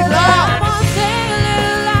on, make it loud. I'm gonna sing a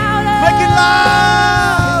little louder. Make it loud.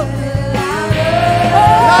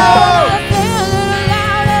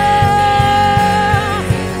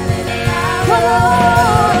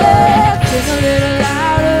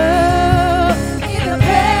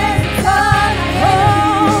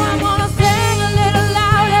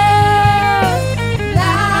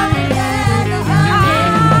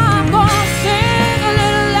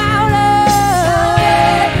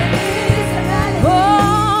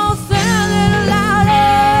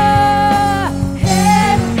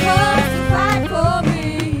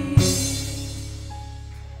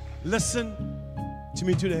 Listen to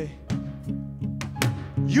me today.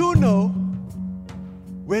 You know,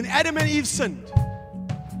 when Adam and Eve sinned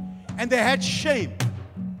and they had shame,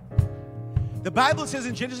 the Bible says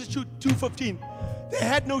in Genesis 2:15, they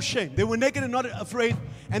had no shame. They were naked and not afraid,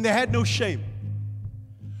 and they had no shame.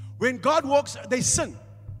 When God walks, they sin.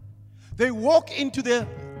 They walk into their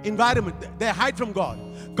environment. They hide from God.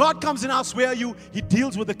 God comes in, I'll swear you, He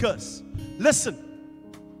deals with the curse. Listen.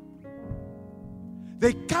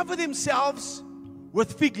 They cover themselves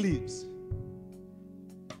with fig leaves.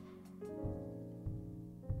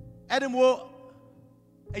 Adam wore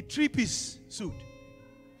a three-piece suit.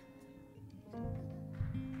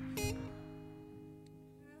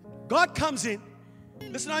 God comes in.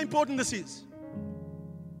 Listen how important this is.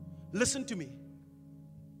 Listen to me.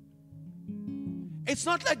 It's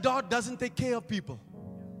not like God doesn't take care of people.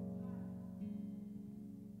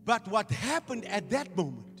 But what happened at that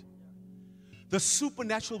moment, the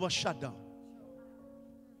supernatural was shut down.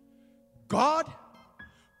 God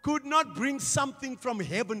could not bring something from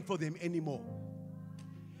heaven for them anymore.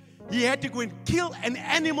 He had to go and kill an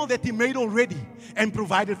animal that He made already and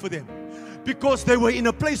provided for them, because they were in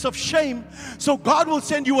a place of shame. So God will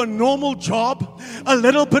send you a normal job, a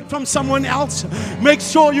little bit from someone else. Make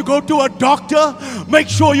sure you go to a doctor. Make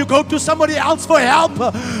sure you go to somebody else for help,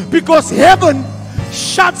 because heaven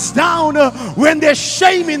shuts down when there's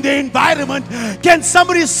shame in the environment. Can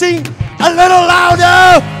somebody sing a little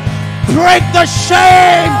louder? Break the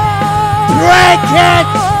shame. Break it.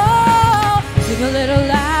 Sing a little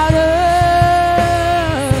louder.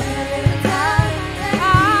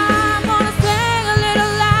 I'm gonna sing a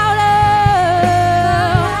little louder.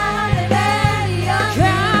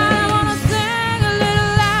 I'm gonna sing a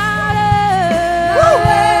little louder. Woo!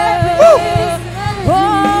 Woo!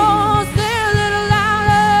 Oh, sing a little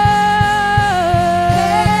louder.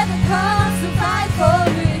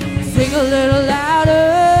 Sing a little louder.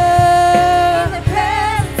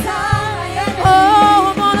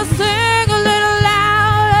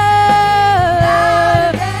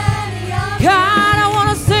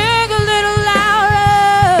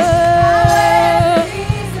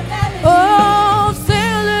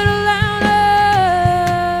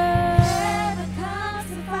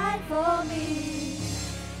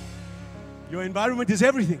 Environment is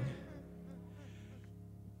everything.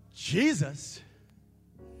 Jesus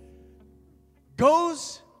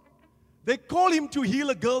goes, they call Him to heal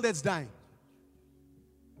a girl that's dying.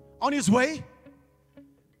 On His way,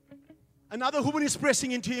 another woman is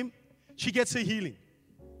pressing into Him. She gets a healing,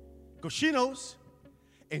 because she knows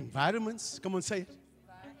environments, come on, say it,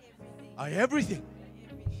 are everything.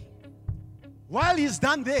 While He's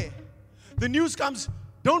done there, the news comes,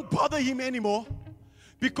 don't bother Him anymore,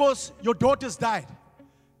 because your daughters died.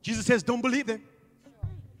 Jesus says, don't believe them,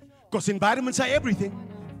 because environments are everything.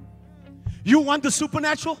 You want the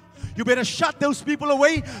supernatural? You better shut those people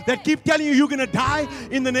away that keep telling you you're going to die.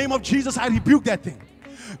 In the name of Jesus, I rebuke that thing,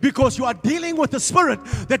 because you are dealing with a spirit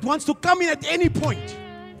that wants to come in at any point.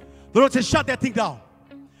 The Lord says, shut that thing down,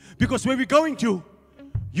 because where we're going to,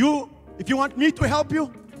 if you want me to help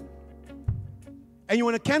you and you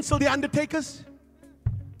want to cancel the undertakers,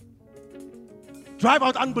 drive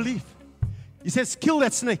out unbelief. He says, kill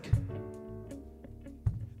that snake.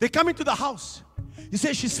 They come into the house. He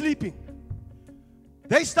says, she's sleeping.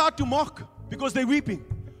 They start to mock because they're weeping.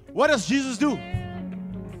 What does Jesus do?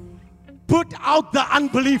 Put out the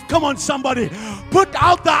unbelief. Come on, somebody. Put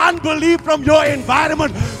out the unbelief from your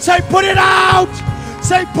environment. Say, put it out.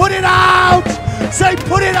 Say, put it out. Say,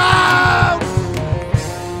 put it out.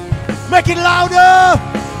 Make it louder.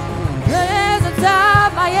 Presence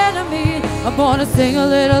of my enemy. I'm gonna sing a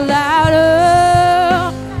little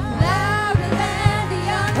louder. Louder than the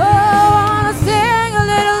other. Oh, I wanna sing a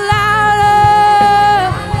little louder.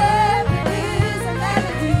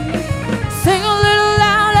 Sing a little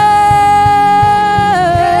louder.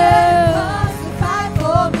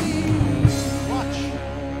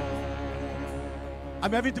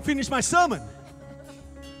 finish my sermon.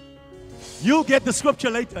 You'll get the scripture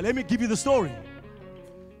later. Let me give you the story.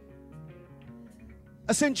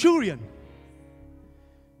 A centurion.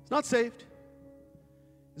 He's not saved.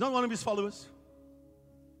 He's not one of his followers.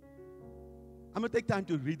 I'm going to take time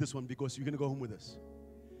to read this one because you're going to go home with us.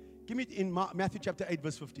 Give me it in Matthew chapter 8,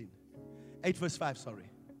 verse 15. 8 verse 5, sorry.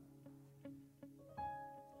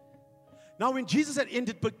 Now when Jesus had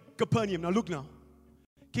entered Capernaum, now look now.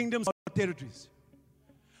 Kingdoms are territories.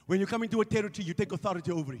 When you come into a territory, you take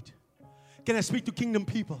authority over it. Can I speak to kingdom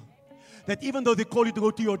people? That even though they call you to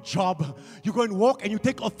go to your job, you go and walk and you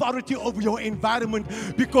take authority over your environment,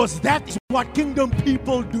 because that is what kingdom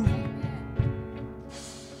people do.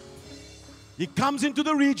 He comes into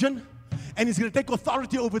the region and he's going to take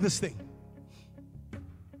authority over this thing.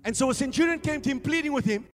 And so a centurion came to him, pleading with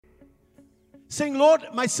him, saying, Lord,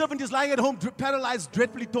 my servant is lying at home, paralyzed,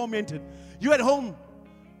 dreadfully tormented. You at home,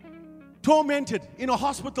 tormented, in a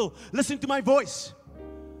hospital, listening to my voice.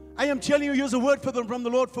 I am telling you, here's a word from the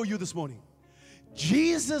Lord for you this morning.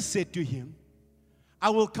 Jesus said to him,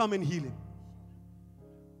 I will come and heal him.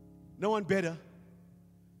 No one better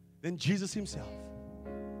than Jesus himself.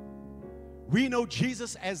 We know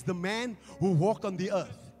Jesus as the man who walked on the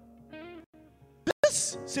earth.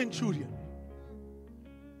 This centurion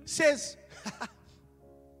says,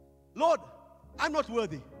 Lord, I'm not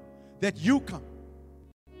worthy that you come,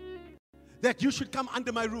 that you should come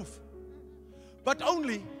under my roof, but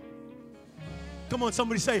only, come on,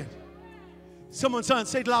 somebody say it. Someone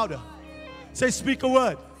say it louder. Say, speak a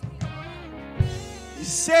word. He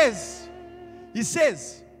says,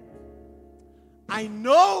 I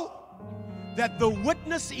know that the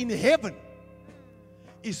witness in heaven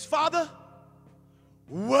is Father,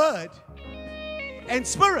 Word, and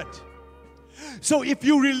Spirit. So if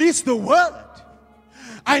you release the word,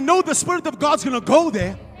 I know the Spirit of God's going to go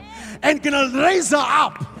there and going to raise her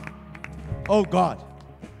up. Oh God.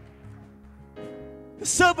 The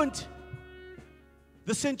servant,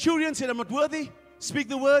 the centurion said, I'm not worthy. Speak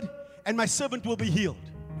the word and my servant will be healed.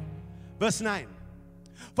 Verse 9.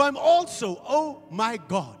 For I'm also, oh my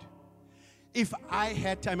God, if I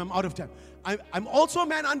had time, I'm out of time. I'm also a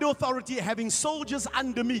man under authority, having soldiers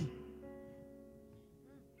under me.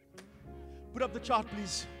 Put up the chart,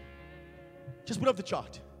 please. Just put up the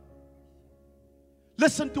chart.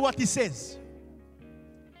 Listen to what he says.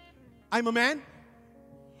 I'm a man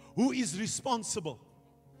who is responsible.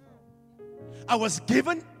 I was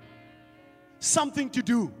given something to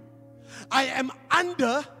do. I am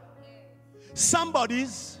under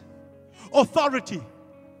somebody's authority.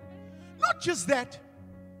 Not just that,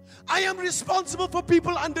 I am responsible for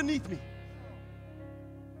people underneath me.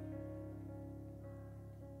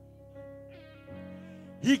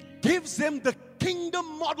 He gives them the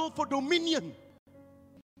kingdom model for dominion.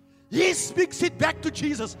 He speaks it back to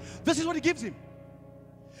Jesus. This is what he gives him.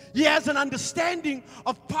 He has an understanding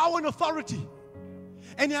of power and authority.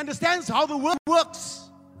 And he understands how the world works.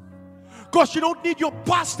 Because you don't need your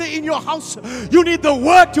pastor in your house. You need the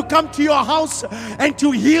word to come to your house and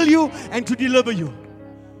to heal you and to deliver you.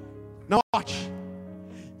 Now watch.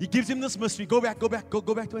 He gives him this mystery. Go back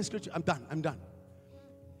to my scripture. I'm done.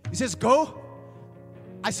 He says, go.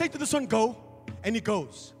 I say to this one, go, and he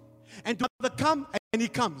goes. And to the other, come, and he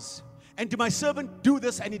comes. And to my servant, do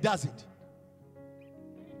this, and he does it.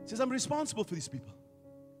 He says, I'm responsible for these people.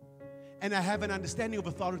 And I have an understanding of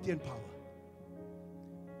authority and power.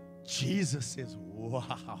 Jesus says,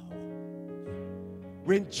 wow.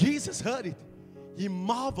 When Jesus heard it, he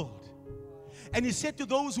marveled. And he said to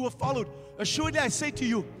those who have followed, assuredly I say to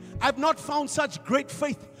you, I've not found such great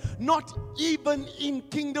faith, not even in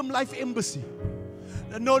Kingdom Life Embassy.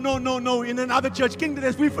 No, in another church. Kingdom,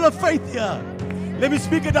 there's people of faith here. Let me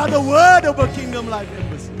speak another word over Kingdom Life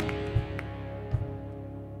Embassy.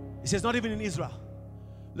 He says, not even in Israel.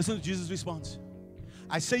 Listen to Jesus' response.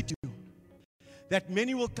 I say to you that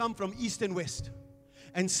many will come from east and west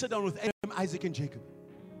and sit down with Abraham, Isaac, and Jacob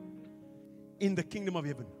in the kingdom of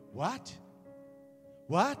heaven. What?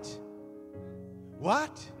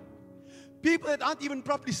 People that aren't even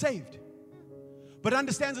properly saved, but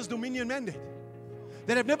understands this dominion mandate,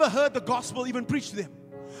 that have never heard the gospel even preached to them,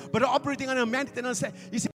 but are operating on a mandate and understand.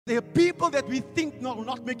 He says, there are people that we think will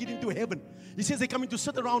not make it into heaven. He says they're coming to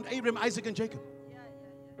sit around Abraham, Isaac, and Jacob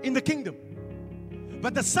in the kingdom.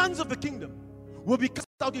 But the sons of the kingdom will be cast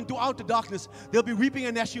out into outer darkness. They'll be weeping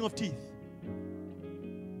and gnashing of teeth.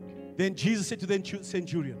 Then Jesus said to the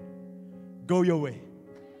centurion, go your way.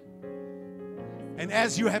 And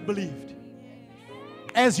as you have believed,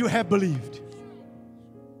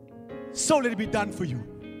 so let it be done for you.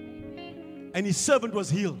 And his servant was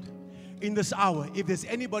healed. In this hour, if there's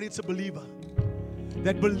anybody that's a believer,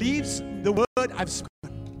 that believes the word I've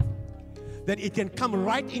spoken, that it can come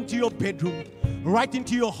right into your bedroom, right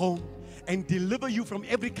into your home, and deliver you from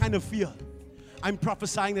every kind of fear. I'm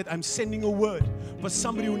prophesying that I'm sending a word for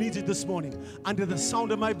somebody who needs it this morning. Under the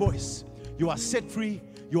sound of my voice, you are set free,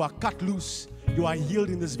 you are cut loose, you are healed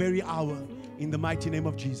in this very hour, in the mighty name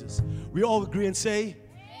of Jesus. We all agree and say,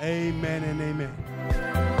 amen and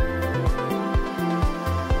amen.